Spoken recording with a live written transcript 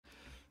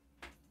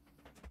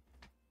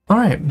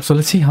Alright, so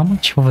let's see how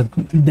much of a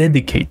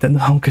dedicated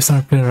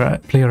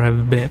Honkai player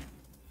I've been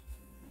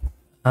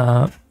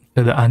to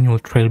the annual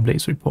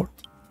Trailblaze report.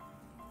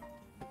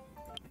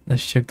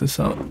 Let's check this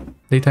out.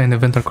 Data in the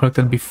event are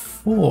collected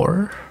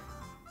before.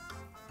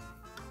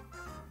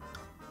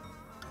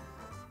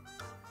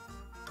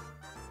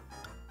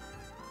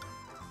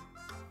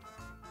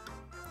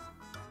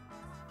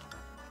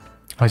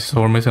 I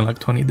saw we're missing like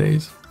 20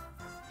 days.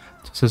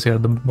 Just says here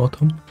at the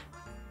bottom.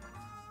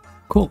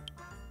 Cool.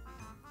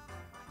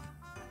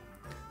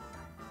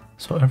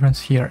 So everyone's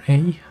here,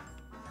 A.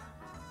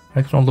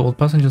 Reckon all the old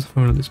passengers are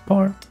familiar with this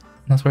part.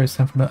 That's why it's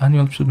time for the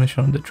annual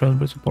submission of the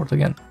Trailblaze report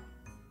again.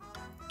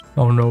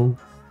 Oh no.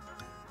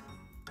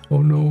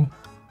 Oh no.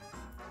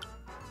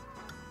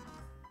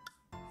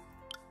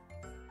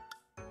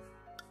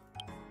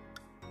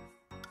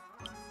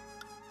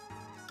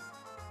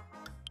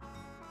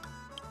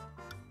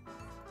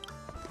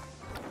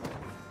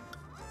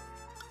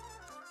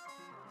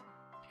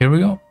 Here we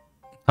go.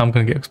 I'm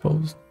gonna get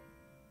exposed.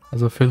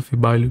 As a filthy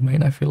Bailu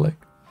main, I feel like.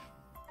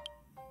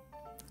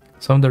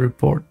 Some of the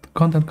report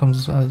content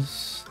comes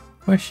as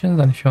questions,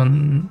 and if you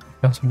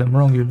answer them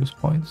wrong, you lose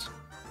points.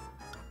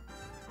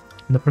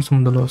 And the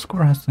person with the lowest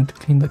score has to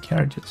clean the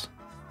carriages.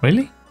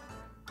 Really?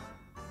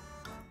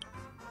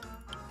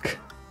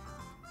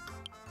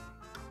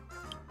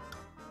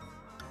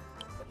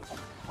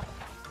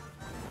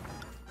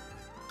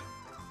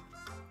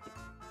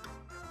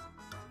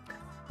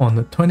 On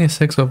the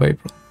 26th of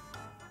April,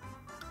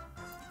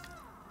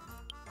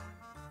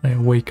 I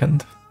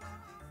awakened.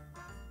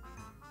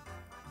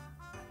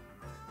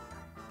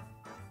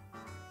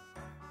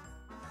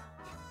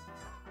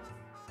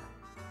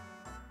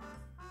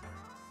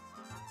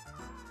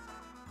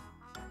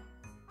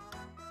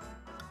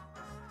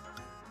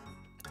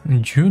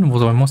 June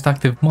was my most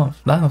active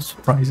month. That was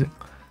surprising.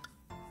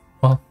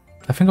 Well,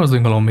 I think I was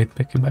doing a lot of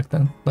mid-picking back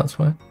then. That's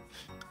why.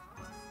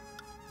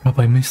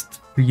 Probably missed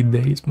 3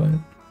 days,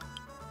 man.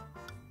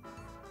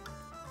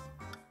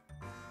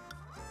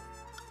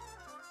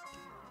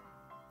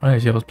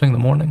 Right, yeah, I was playing in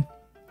the morning.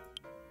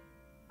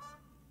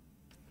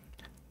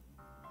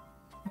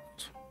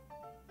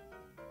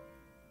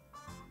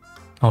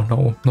 Oh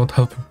no, not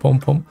helping Pom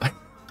Pom.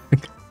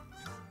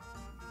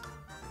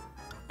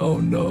 Oh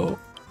no.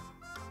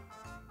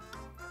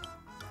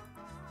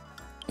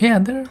 Yeah,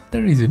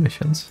 they're easy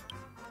missions.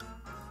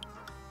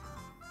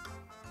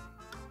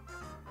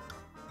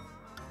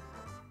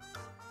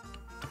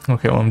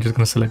 Okay, well, I'm just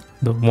gonna select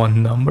the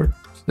one number.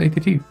 It's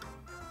 82.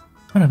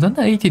 Man, I've done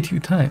that 82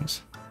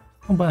 times.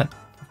 Not bad.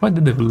 Why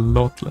did they have a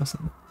lot less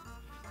than that?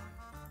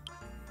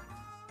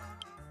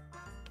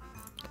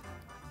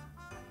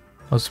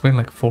 I was playing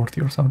like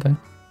 40 or something.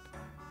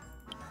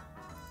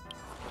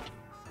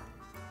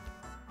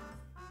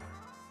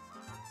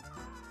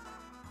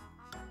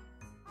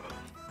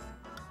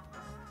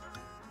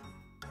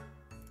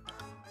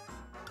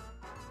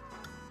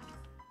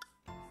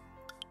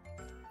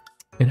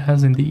 It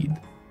has indeed.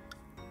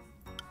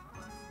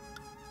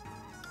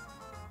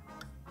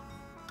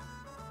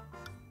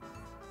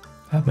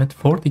 I've met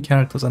 40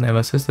 characters and have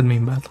assisted me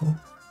in battle.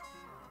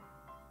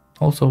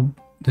 Also,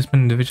 this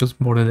many individuals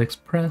boarded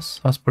express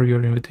as per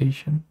your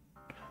invitation.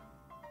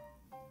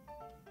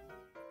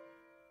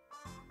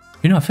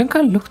 You know, I think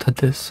I looked at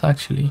this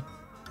actually,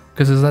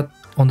 because there's that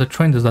on the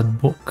train. There's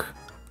that book.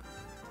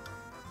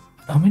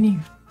 How many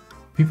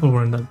people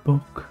were in that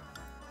book?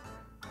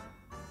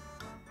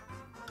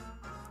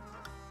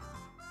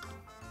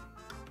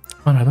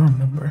 Man, I don't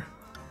remember.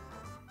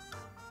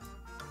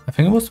 I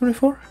think it was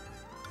 24.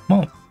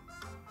 Oh,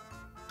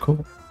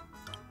 cool.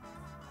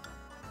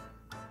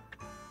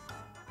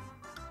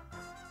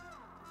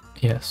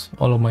 Yes,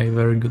 all of my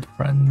very good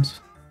friends.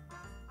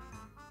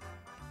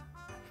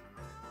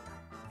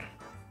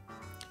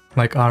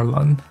 Like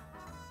Arlan.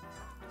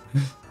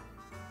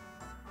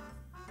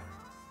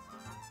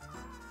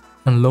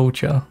 And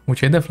Locha,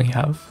 which I definitely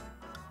have.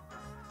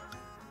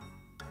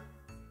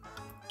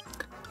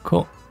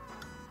 Cool.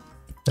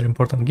 Very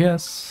important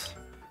guess.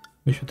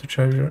 We should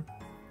treasure.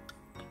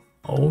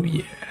 Oh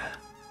yeah.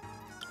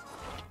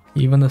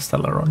 Even the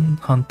Stellaron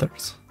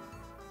hunters.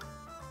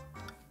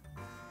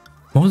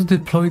 Most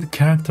deployed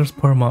characters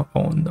per month.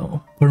 Oh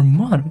no. Per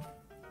month?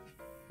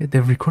 Yeah,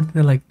 they've recorded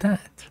it like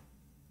that.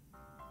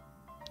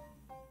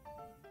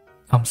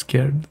 I'm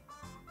scared.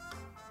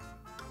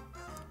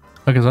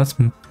 Okay, so that's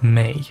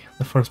May,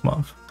 the first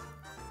month.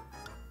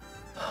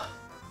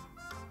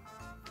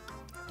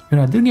 You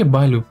know, I did get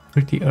Bailu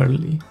pretty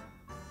early.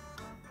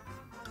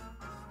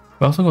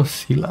 I also got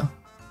Sila.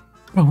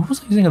 Bro, what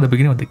was I using at the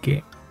beginning of the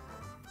game?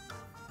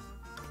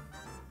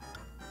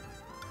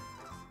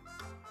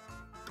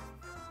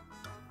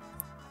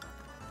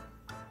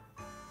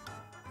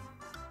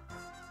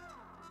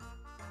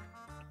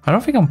 I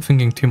don't think I'm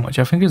thinking too much.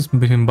 I think it's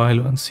between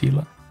Bailu and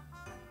Sila.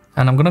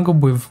 And I'm gonna go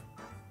with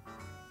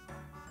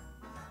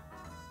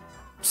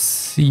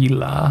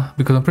Sila,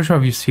 because I'm pretty sure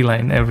I've used Sila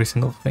in every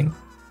single thing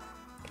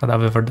that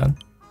I've ever done.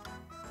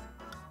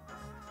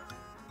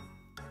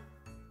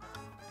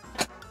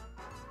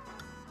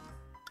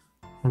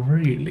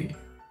 Really?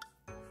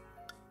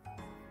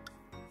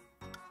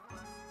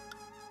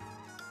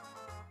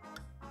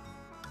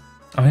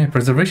 I mean,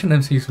 Preservation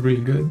MC is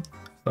really good,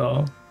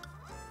 so...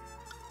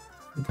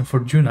 But for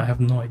June, I have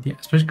no idea,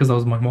 especially because that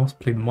was my most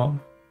played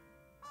month.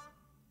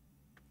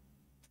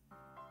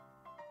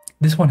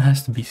 This one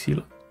has to be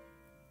Sila.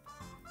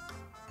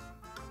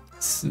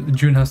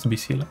 June has to be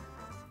Sila.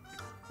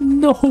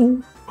 No!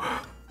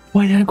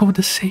 Why did I go with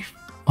the safe?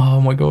 Oh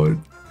my god.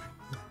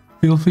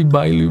 Filthy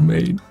Bailu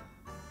made.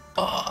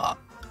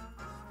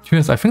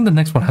 Yes, I think the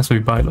next one has to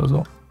be Bailu as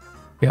well.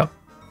 Yep.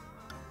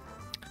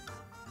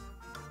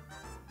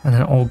 And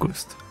then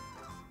August.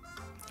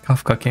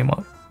 Kafka came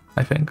out,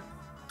 I think.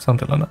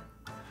 Something like that.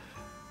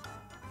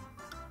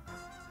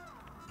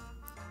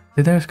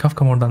 Did I use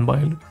Kafka more than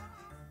Bailu?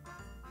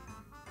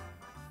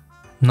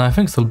 No, I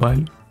think still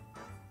Bailu.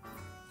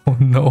 Oh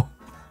no.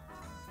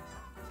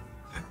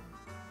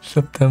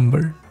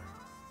 September.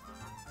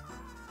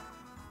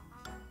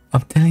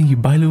 I'm telling you,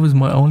 Bailu is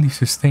my only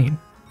sustain.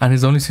 And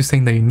it's the only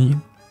sustain that you need.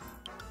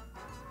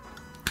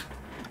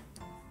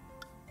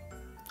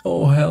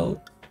 Oh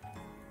hell.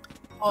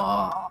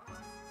 Oh.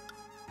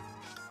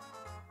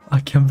 I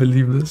can't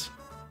believe this.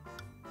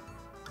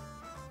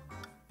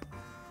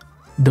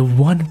 The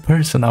one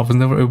person I was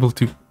never able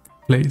to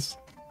place.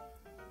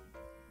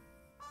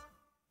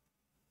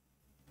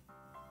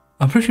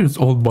 I'm pretty sure it's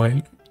all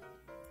Bailu.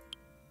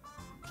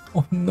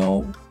 Oh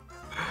no.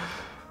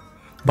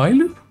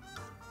 Bailu?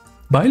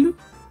 Bailu?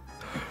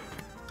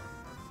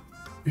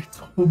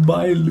 It's all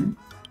Bailu.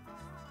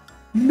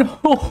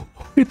 No,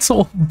 it's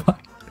all Bailu.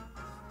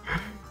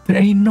 There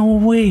ain't no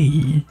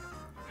way.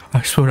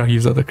 I swear I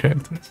use other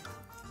characters.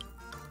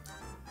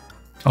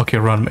 Okay,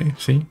 Runway,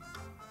 see?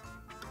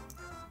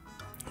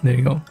 There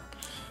you go.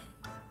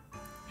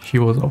 She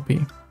was OP.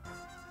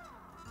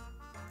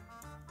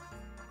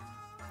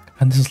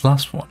 And this is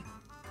last one.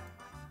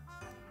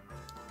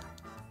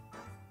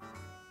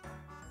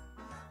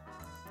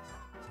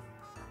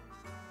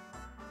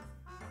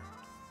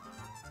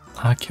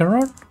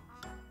 Acheron?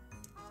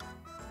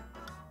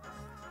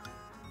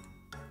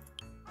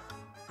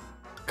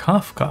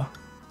 Kafka?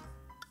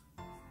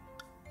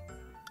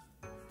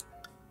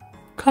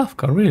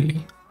 Kafka,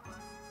 really?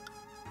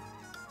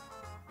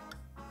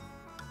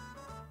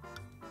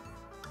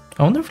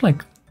 I wonder if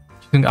like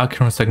using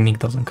Acheron's technique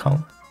doesn't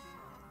count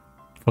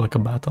for like a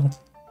battle.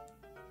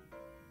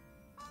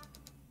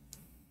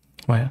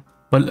 Oh yeah.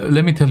 But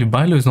let me tell you,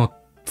 Bailu is not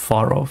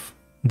far off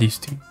these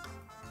two.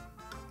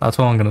 That's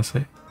all I'm gonna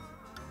say.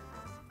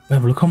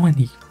 But look how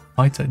many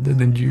fights I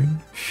did in June.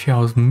 Shit, I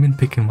was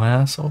min-picking my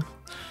ass off.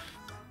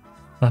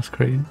 That's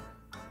crazy.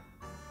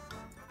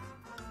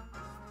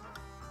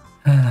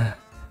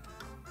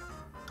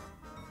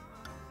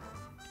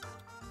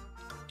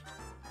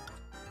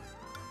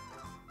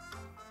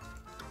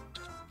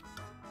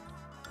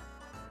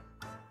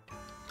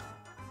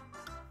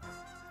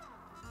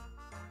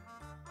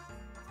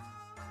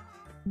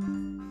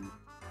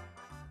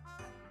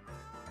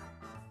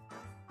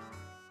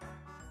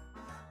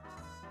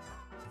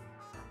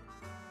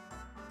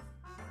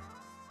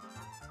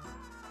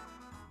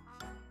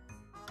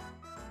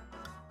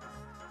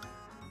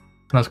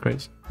 That's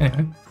crazy.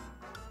 Anyway.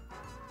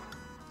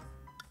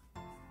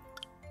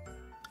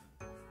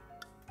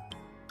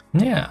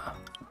 Yeah.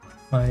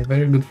 My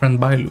very good friend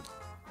Bailu.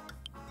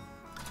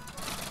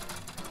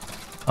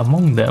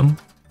 Among them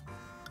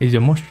is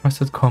your most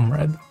trusted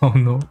comrade. Oh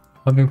no.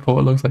 Having fought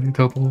alongside you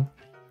total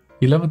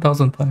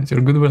 11,000 times.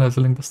 Your goodwill has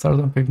linked the stars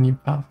and paved new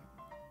path.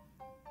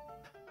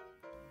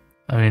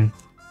 I mean,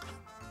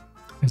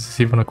 is this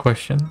even a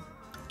question?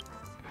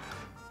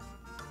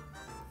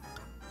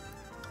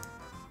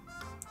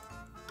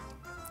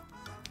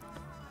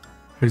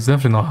 It's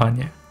definitely not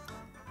Hanya.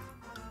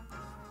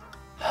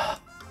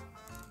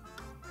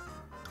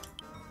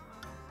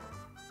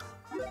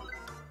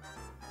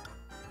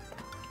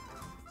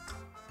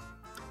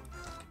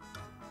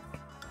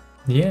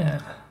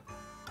 Yeah.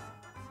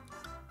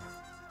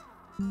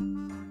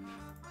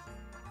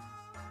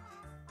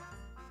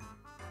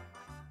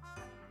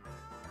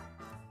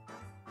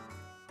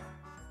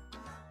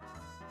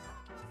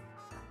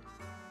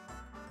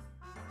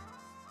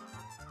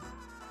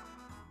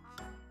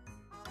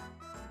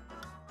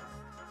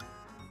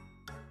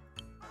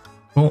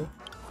 Well,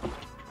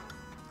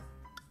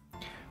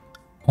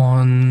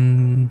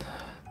 on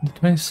the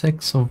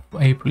 26th of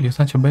April, you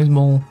snatch a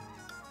baseball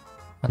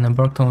and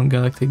embarked on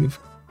Galactic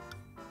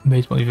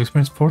Baseball. You've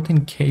experienced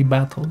 14k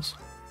battles.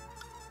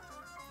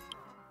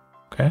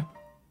 Okay.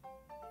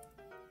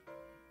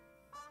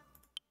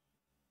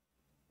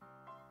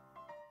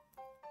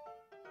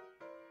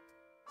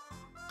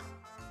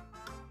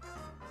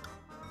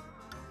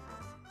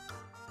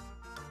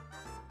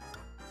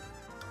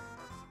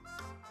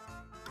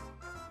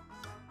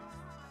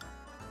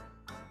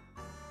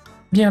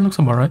 Yeah, it looks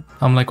about right.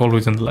 I'm like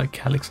always in the like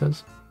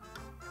calyxes.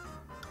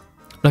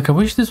 Like I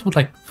wish this would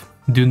like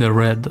do the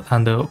red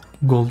and the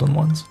golden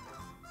ones,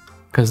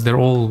 because they're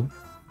all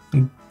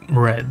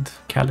red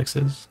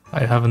calyxes.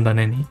 I haven't done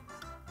any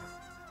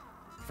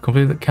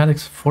completed the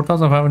Calyx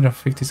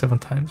 4,557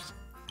 times.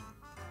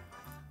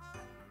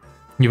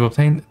 You've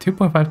obtained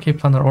 2.5k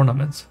planar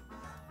ornaments.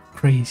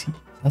 Crazy.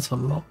 That's a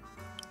lot.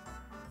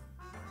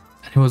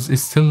 And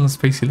it's still in the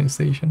space healing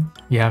station.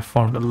 Yeah, I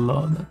farmed a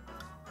lot.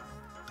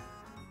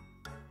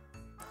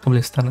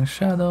 Completed Standing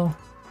Shadow.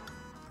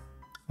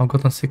 I've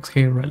gotten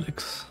 6k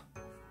relics.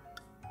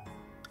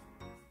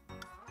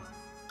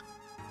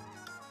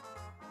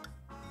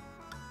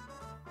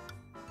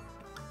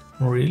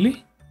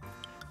 Really?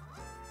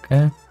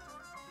 Okay.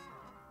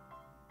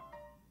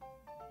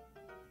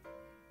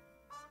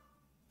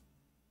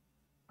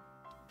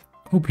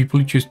 Oh,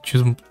 people choose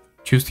to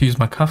use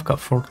my Kafka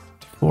for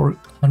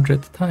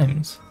 400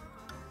 times.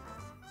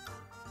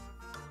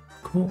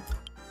 Cool.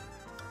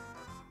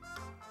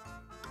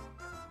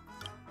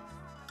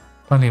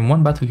 Finally, in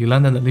one battle, you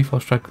landed a lethal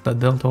strike that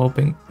dealt a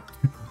whopping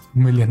 2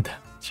 million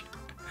damage.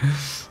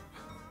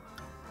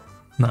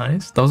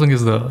 Nice. That was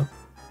against the...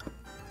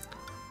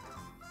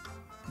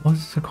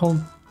 What's it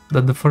called?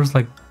 The first,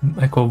 like,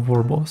 Echo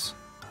War boss.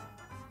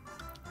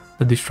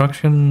 The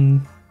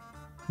Destruction...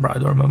 Bro, I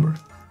don't remember.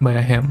 By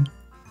a him.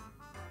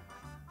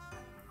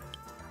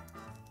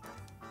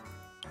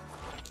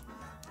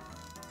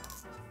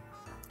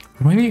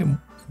 Maybe...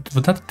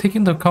 Would that take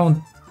into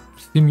account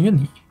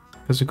Simeoni?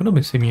 Because it could have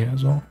been Simeoni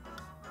as well.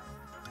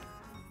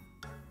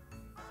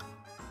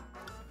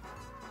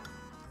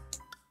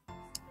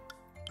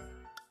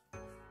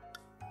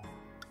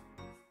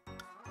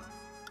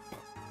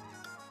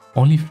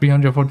 Only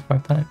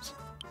 345 times.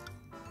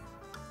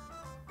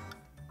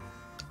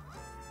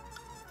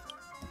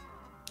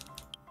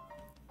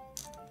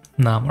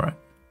 Nah, I'm alright.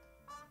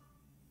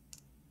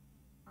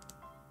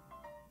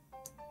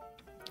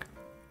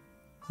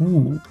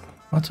 Ooh,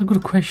 that's a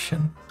good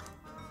question.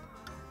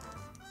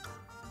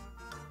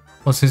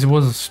 Well, since it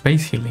was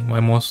space healing, my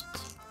most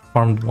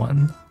farmed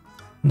one,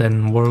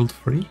 then world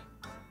free.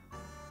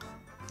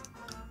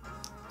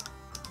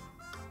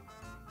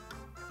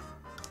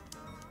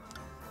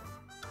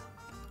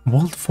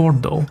 World 4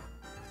 though.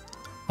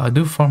 I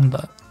do farm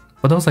that.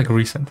 But that was like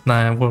recent.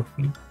 Nah, world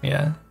free.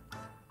 Yeah.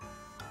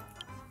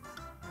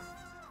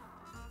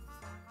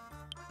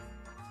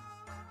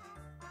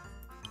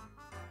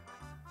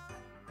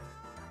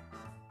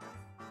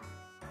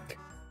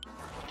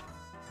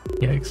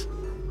 Yikes.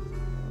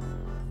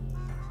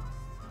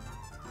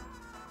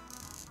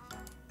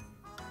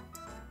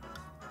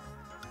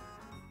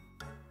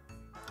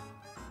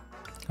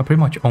 I pretty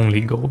much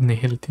only go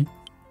Nihility.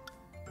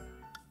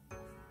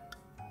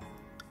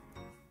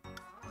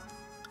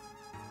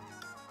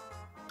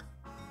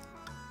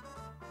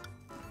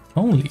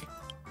 Only.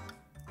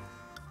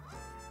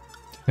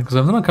 Because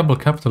I've done a couple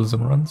of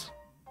capitalism runs.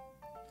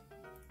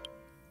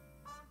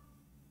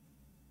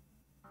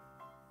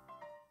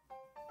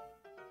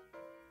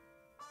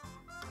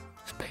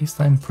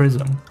 Space-time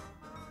prism.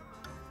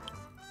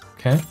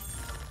 Okay.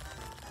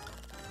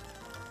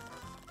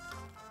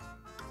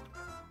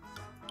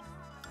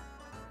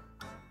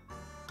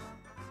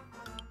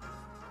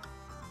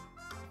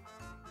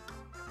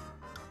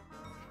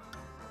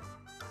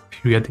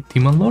 Periodic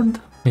Demon Lord?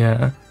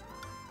 Yeah.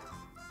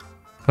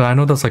 I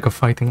know that's like a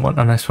fighting one,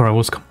 and I swear I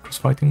was coming across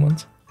fighting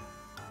ones.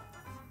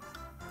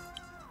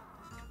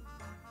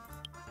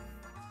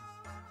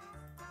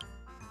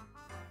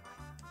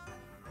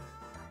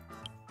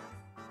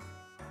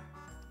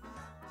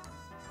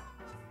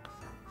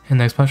 In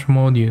the expansion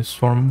mode, you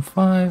Swarm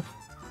 5,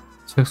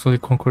 successfully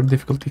conquer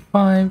difficulty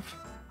 5,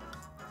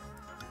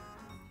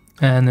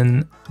 and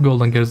in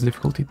Golden Gears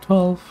difficulty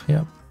 12,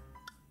 yeah.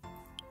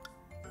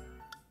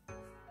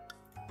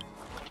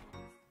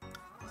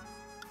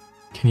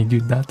 Can you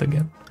do that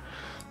again?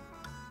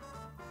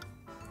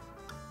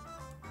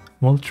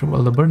 Vulture,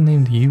 well, the bird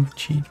named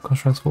Yuchi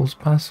constructs false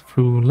pass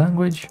through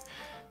language.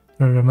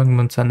 There are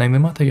amendments and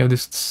enigmata. You have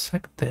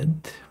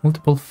dissected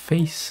multiple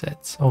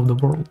facets of the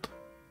world.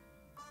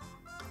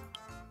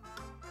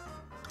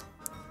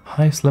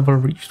 Highest level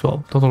reached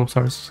 12. Total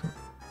stars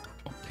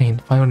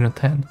obtained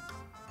 510.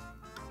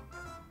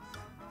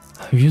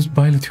 I've used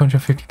Bailu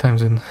 250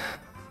 times in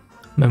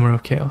Memory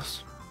of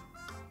Chaos.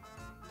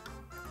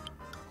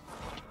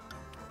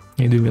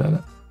 You do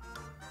that.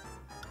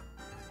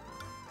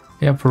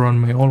 Yeah, for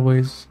run me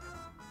always.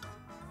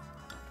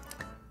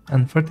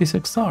 And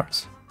 36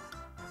 stars.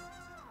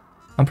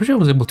 I'm pretty sure I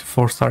was able to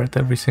 4-star at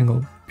every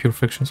single pure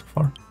fiction so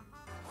far.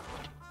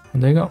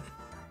 And there you go.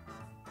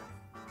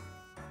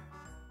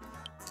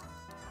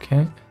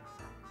 Okay.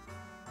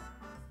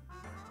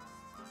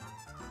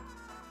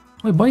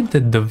 Wait, why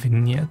did the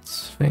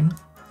vignettes thing?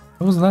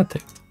 What was that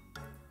thing?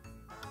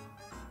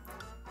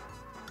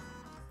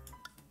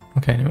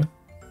 Okay, anyway.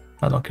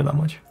 I don't care that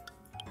much.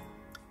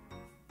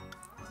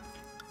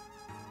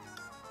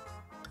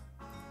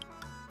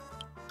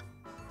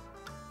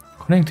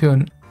 According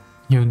to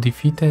you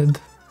defeated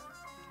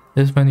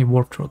this many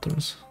warp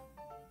trotters.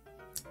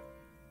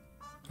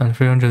 And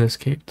 300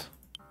 escaped.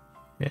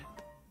 Yeah.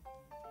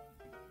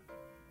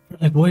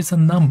 Like, what is the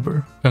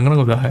number? I'm gonna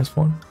go with the highest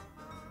one.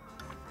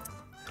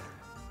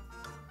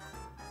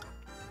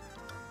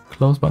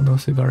 close, but no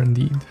cigar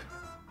indeed.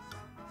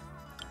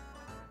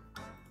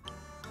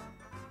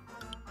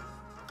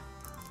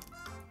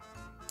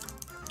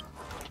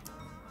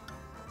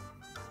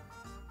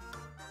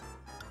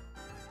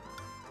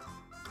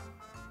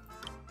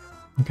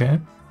 Okay.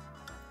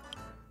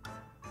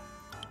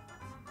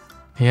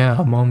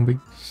 Yeah, among big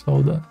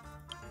soda.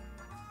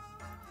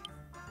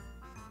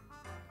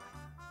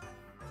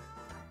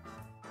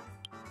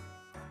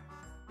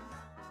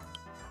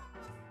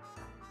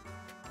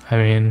 I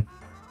mean,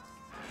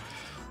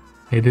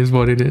 it is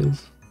what it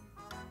is.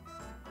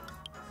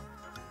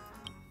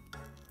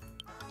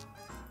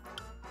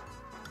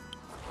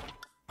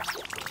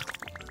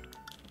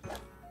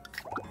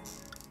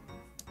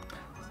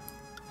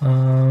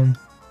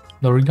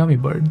 The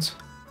origami birds.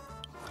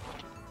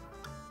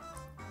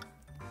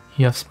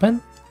 You have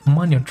spent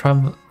money on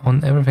travel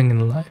on everything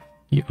in life.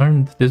 You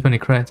earned this many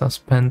credits and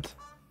spent.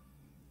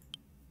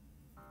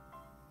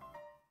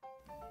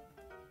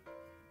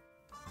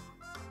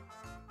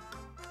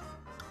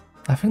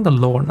 I think the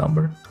lower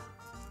number.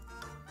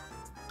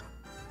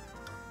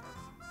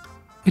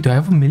 Wait, do I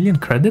have 1,000,000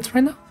 credits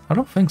right now? I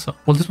don't think so.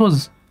 Well, this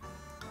was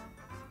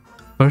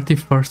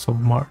 31st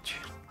of March.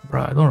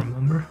 Bruh, I don't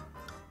remember.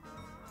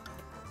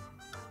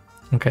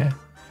 Okay.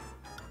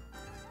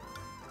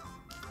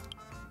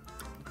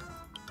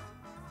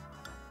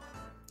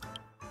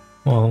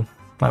 Well,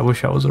 I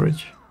wish I was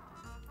rich.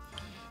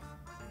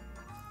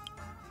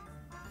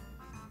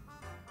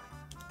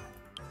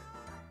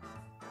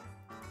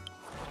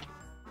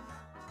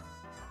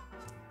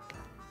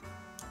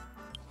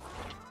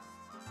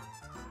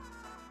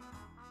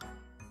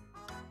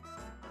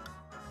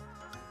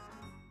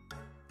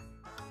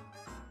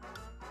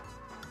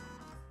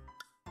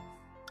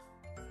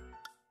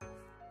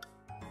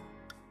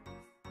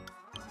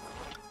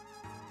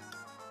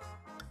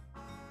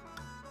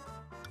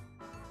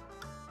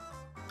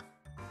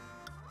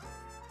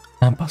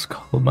 And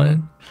Pascal,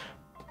 man.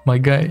 My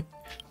guy.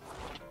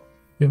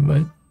 Yeah,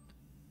 man.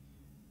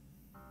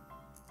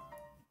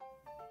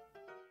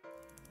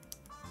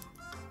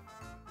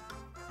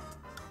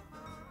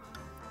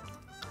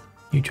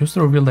 You choose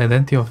to reveal the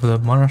identity of the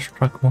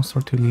mana-struck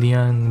monster to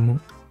Liang Mu.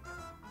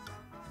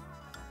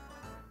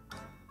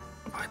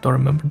 I don't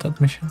remember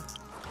that mission.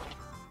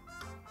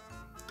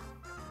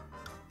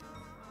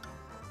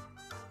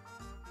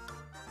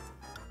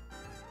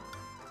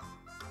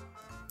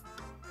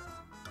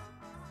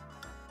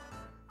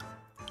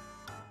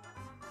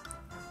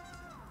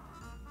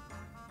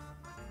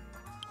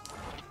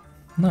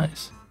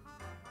 Nice.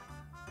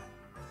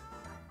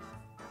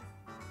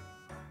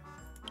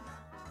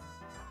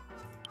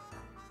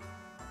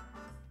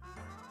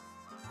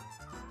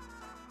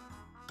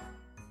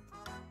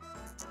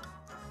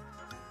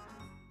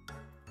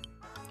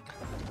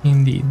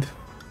 Indeed.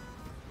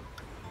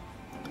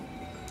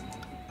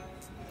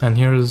 And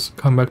here's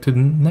coming back to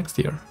next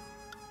year.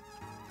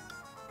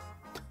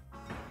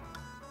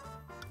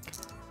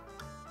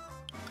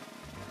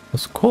 The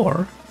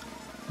score?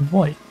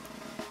 Why?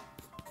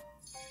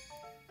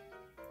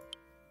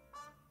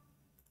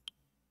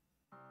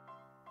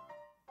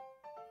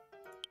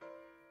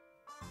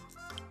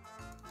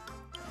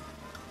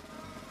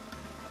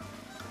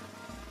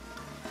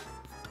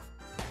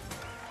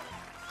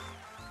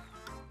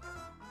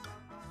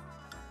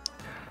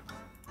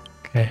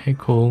 Okay,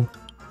 cool.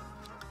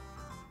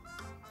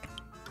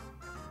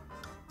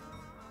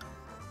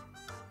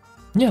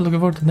 Yeah, looking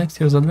forward to next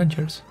year's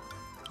adventures.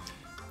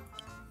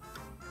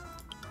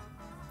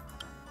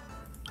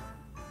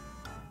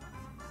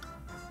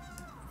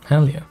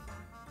 Hell yeah.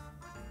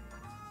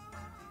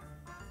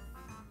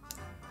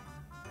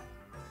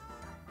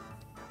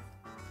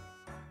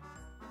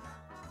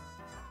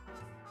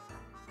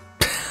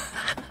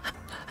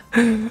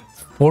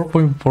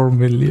 $4.4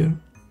 million.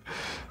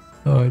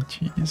 Oh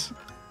jeez.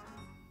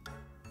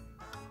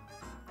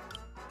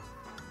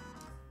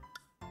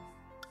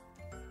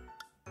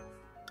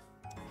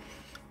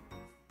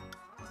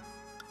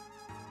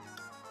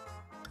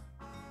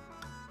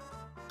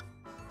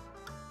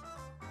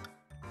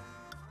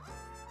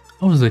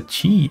 That was the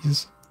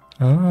cheese.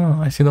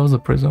 Ah, I see, that was the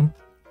prism.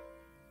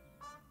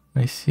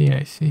 I see,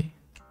 I see.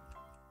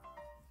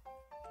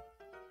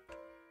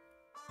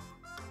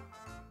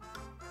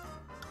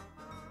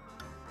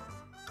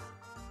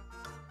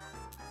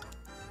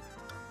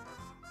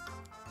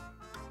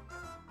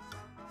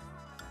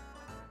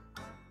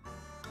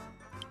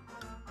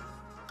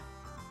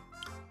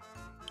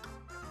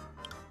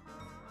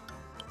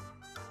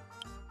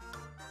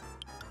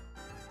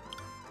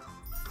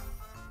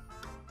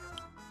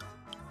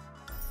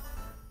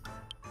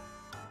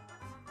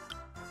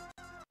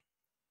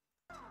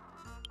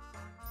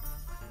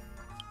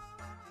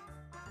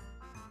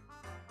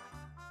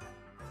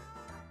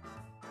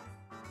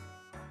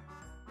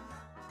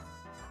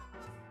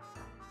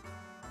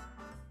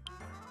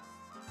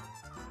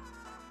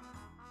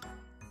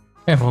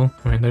 Yeah, well,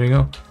 I mean, there you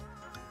go.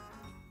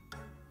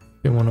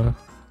 If you wanna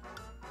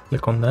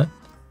click on that.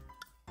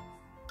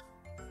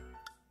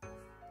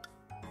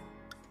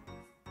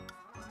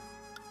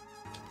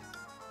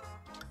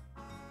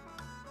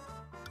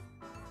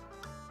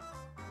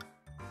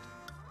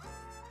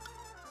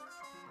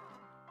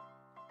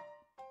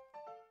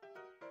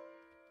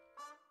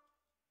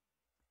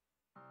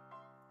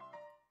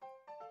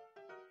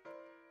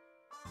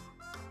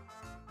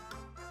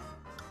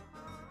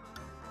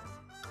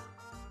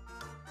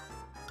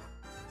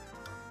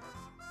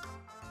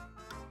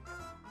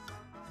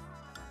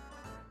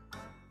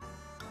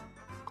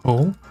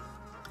 Cool.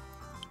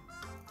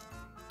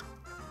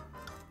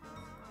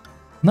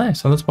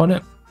 Nice, so that's about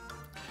it.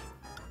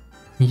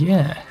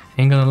 Yeah,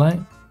 ain't gonna lie.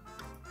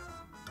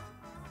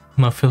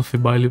 I'm a filthy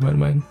Bailu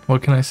man.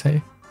 What can I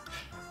say?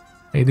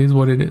 It is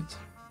what it is.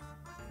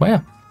 But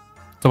yeah,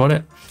 that's about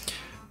it.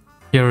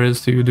 Here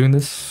is to you doing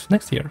this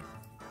next year.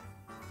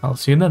 I'll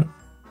see you then.